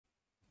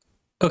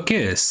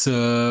Okay,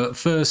 so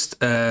first,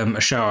 a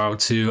shout out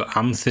to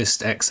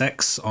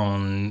AmethystXX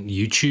on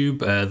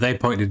YouTube. They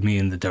pointed me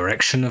in the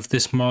direction of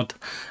this mod.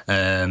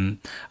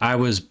 I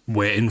was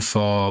waiting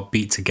for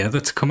Beat Together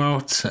to come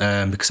out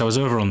because I was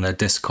over on their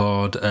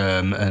Discord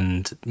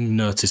and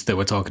noticed they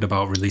were talking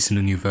about releasing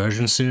a new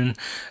version soon.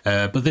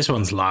 But this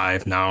one's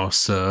live now,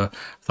 so I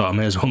thought I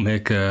may as well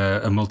make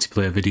a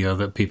multiplayer video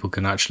that people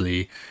can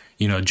actually,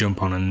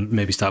 jump on and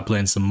maybe start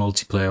playing some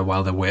multiplayer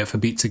while they wait for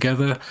Beat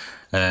Together.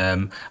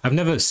 I've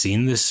never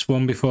seen this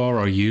one before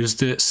or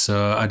used it,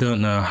 so I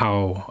don't know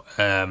how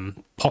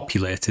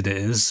populated it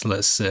is,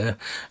 let's say.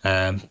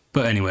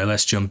 But anyway,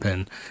 let's jump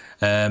in.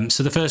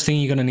 So the first thing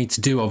you're going to need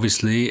to do,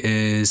 obviously,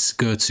 is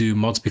go to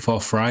Mods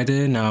Before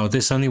Friday. Now,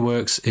 this only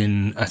works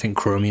in, I think,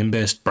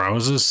 Chromium-based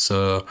browsers,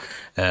 so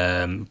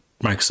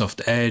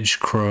Microsoft Edge,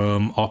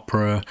 Chrome,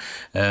 Opera.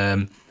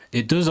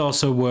 It does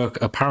also work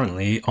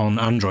apparently on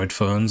Android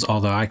phones,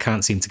 although I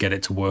can't seem to get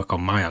it to work on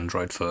my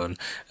Android phone.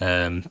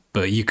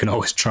 But you can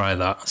always try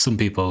that. Some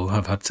people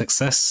have had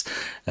success.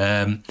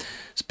 But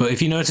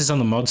if you notice on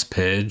the mods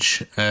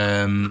page,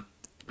 the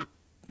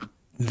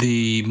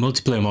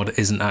multiplayer mod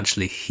isn't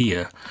actually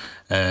here.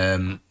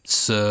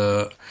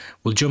 So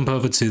we'll jump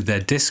over to their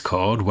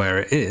Discord where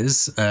it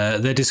is.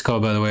 Their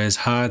Discord, by the way, is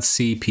Hard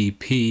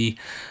CPP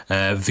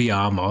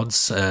VR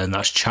mods, and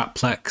that's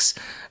Chatplex.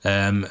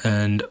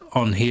 And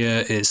on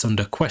here it's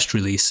under Quest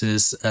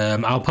releases.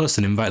 I'll post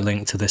an invite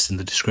link to this in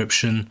the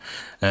description.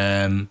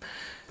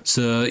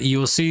 So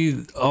you'll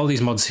see all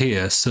these mods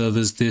here. So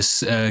there's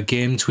this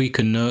game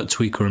tweaker, note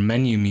tweaker, and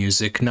menu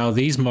music. Now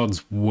these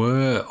mods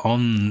were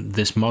on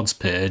this mods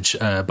page,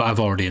 but I've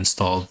already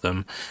installed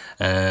them.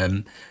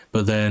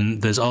 But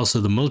then there's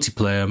also the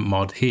multiplayer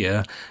mod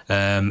here,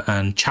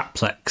 and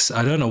Chatplex.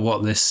 I don't know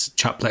what this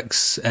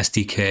Chatplex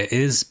SDK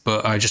is,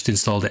 but I just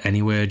installed it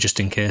anyway,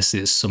 just in case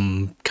it's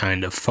some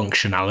kind of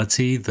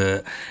functionality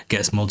that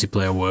gets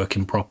multiplayer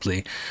working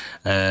properly.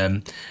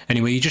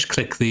 Anyway, you just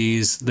click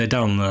these, they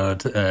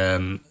download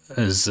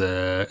as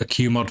a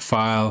QMod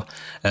file,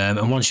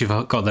 and once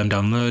you've got them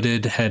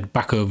downloaded, head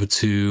back over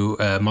to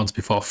Mods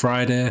Before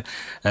Friday,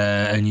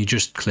 and you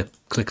just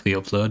click the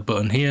upload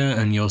button here,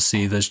 and you'll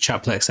see there's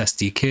Chatplex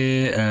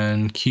SDK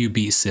and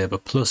Beat Saber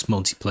Plus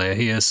multiplayer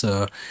here.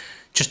 So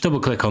just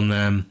double click on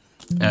them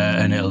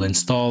and it'll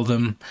install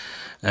them.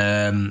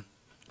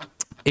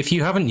 If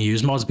you haven't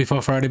used Mods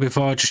Before Friday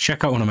before, just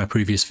check out one of my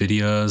previous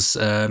videos.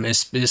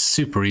 It's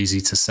super easy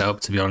to set up,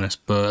 to be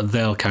honest, but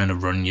they'll kind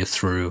of run you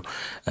through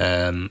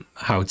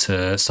how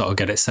to sort of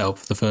get it set up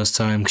for the first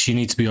time, because you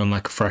need to be on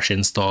like a fresh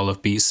install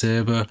of Beat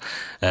Saber,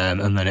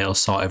 and then it'll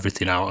sort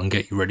everything out and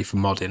get you ready for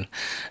modding.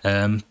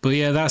 But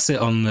yeah, that's it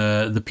on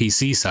the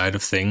PC side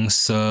of things.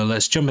 So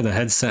let's jump in the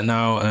headset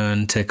now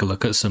and take a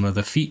look at some of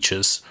the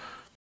features.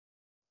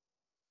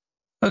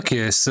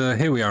 Okay, so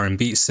here we are in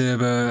Beat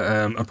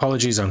Saber.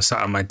 Apologies, I'm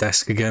sat at my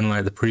desk again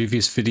like the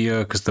previous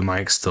video because the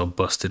mic's still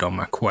busted on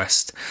my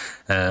Quest,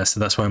 so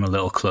that's why I'm a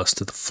little close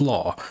to the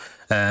floor.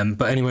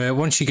 But anyway,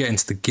 once you get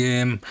into the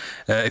game,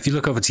 if you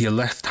look over to your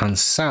left hand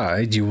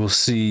side, you will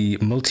see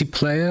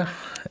multiplayer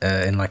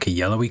in like a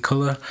yellowy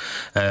colour.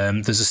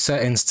 There's a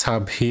settings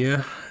tab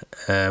here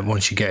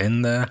once you get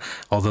in there,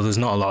 although there's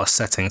not a lot of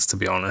settings, to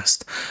be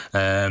honest.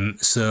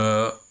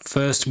 So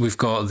first we've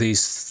got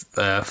these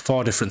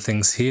 4 different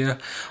things here.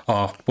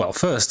 Well,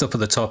 first up at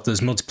the top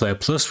there's Multiplayer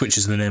Plus, which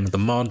is the name of the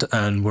mod,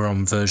 and we're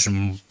on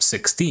version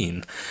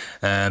 16.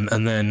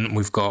 And then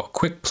we've got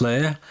Quick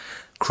Play,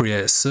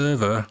 Create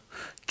Server,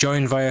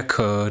 Join via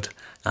Code,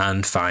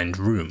 and Find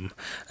Room.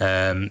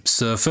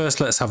 So first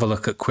let's have a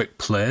look at Quick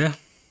Play.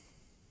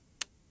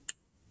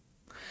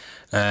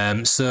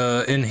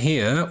 So in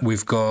here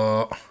we've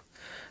got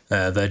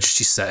they're just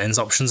your settings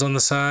options on the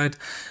side.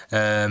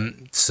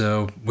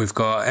 So we've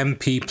got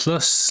MP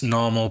plus,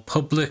 normal,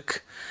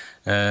 public.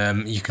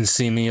 You can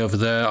see me over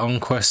there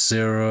on Quest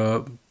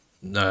 0.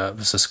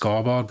 It's a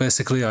scoreboard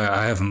basically.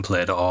 I haven't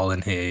played it all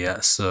in here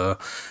yet, so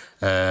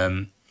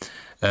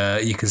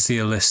you can see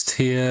a list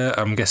here.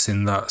 I'm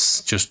guessing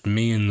that's just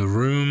me in the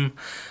room.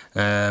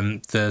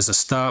 There's a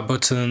start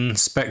button,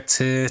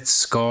 spectate,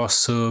 score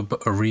sub,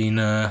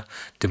 arena,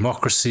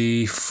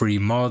 democracy, free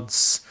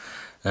mods,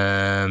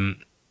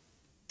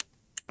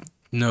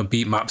 no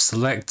beat map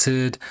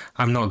selected.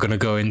 I'm not going to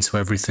go into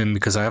everything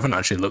because I haven't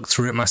actually looked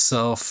through it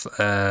myself.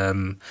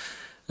 And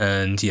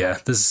yeah,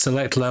 there's a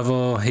select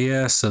level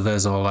here, so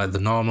there's all like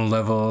the normal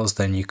levels.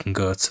 Then you can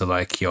go to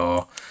like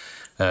your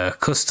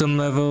custom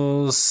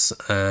levels.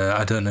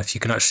 I don't know if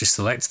you can actually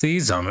select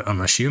these.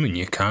 I'm assuming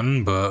you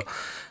can, but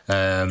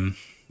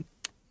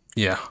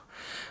yeah,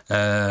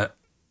 and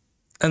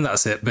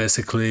that's it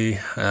basically.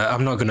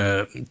 I'm not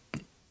gonna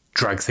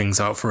drag things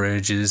out for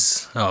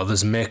ages. Oh,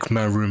 there's make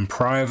my room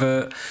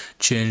private,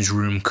 change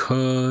room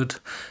code,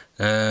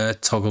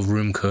 toggle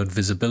room code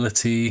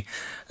visibility.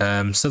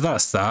 So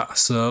that's that.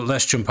 So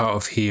let's jump out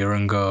of here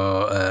and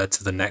go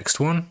to the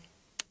next one.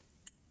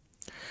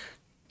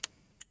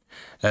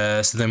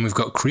 So then we've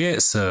got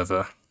create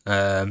server.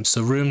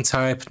 So room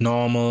type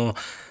normal,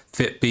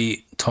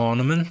 Fitbeat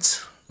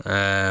tournament.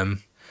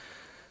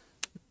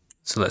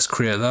 So let's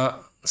create that.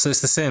 So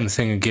it's the same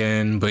thing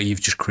again, but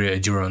you've just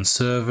created your own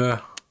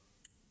server.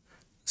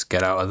 Let's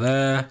get out of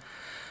there.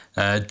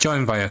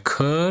 Join via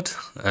code.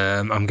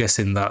 I'm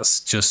guessing that's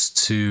just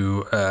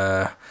to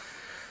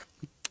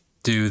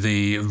do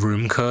the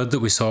room code that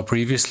we saw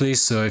previously.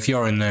 So if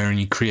you're in there and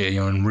you create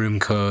your own room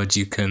code,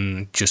 you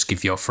can just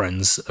give your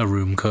friends a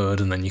room code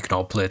and then you can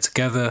all play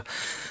together.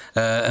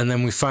 And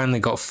then we finally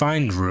got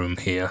find room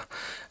here.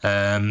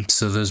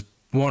 So there's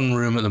one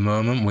room at the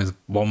moment with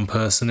one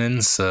person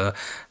in, so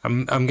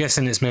I'm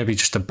guessing it's maybe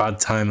just a bad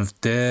time of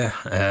day.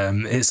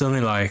 It's only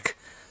like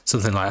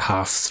something like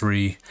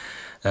 3:30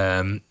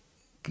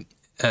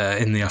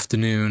 in the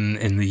afternoon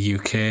in the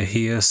UK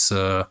here,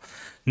 so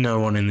no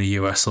one in the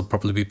US will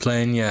probably be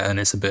playing yet, and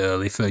it's a bit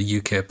early for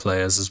UK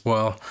players as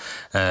well.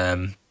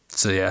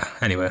 So yeah,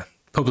 anyway,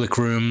 public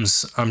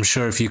rooms. I'm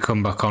sure if you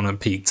come back on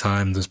at peak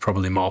time, there's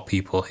probably more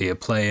people here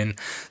playing,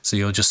 so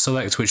you'll just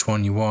select which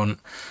one you want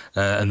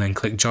and then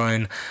click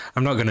join.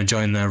 I'm not going to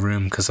join their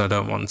room because I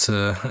don't want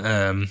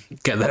to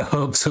get their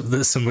hopes up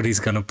that somebody's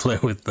going to play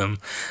with them,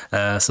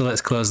 so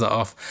let's close that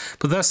off.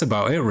 But that's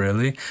about it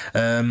really.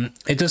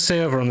 It does say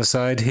over on the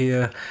side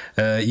here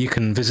you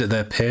can visit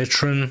their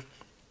Patreon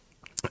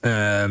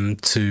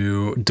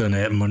to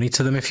donate money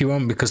to them if you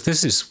want, because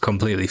this is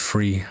completely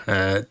free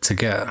to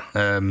get.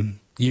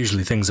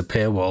 Usually things are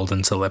paywalled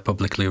until they're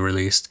publicly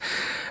released.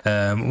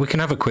 We can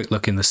have a quick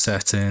look in the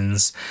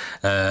settings,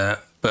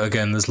 but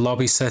again, there's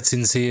lobby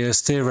settings here: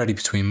 stay ready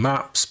between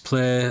maps,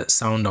 play,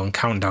 sound on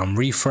countdown,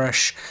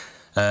 refresh,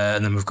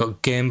 and then we've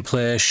got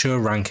gameplay, show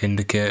rank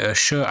indicator,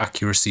 show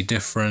accuracy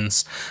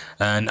difference,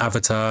 and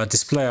avatar,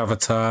 display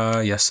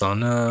avatar, yes or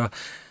no,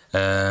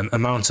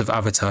 amount of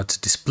avatar to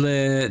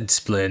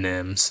display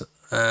names,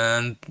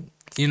 and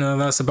you know,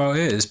 that's about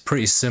it. It's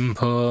pretty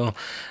simple.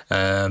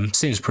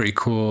 Seems pretty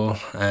cool.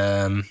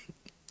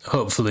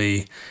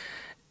 Hopefully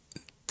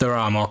there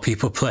are more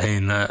people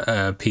playing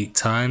at peak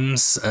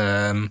times.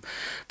 But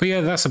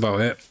yeah, that's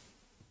about it.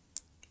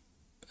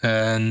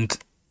 And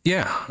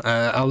yeah,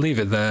 I'll leave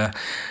it there.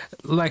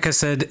 Like I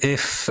said,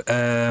 if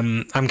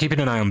I'm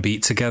keeping an eye on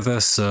Beat Together,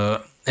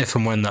 so if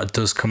and when that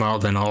does come out,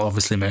 then I'll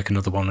obviously make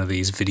another one of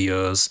these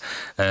videos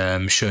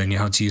showing you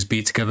how to use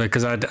Beat Together,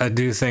 because I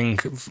do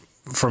think,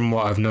 from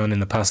what I've known in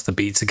the past, the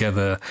Beat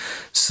Together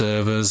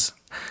servers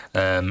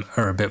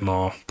are a bit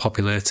more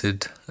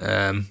populated.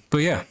 But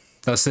yeah,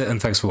 that's it,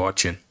 and thanks for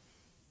watching.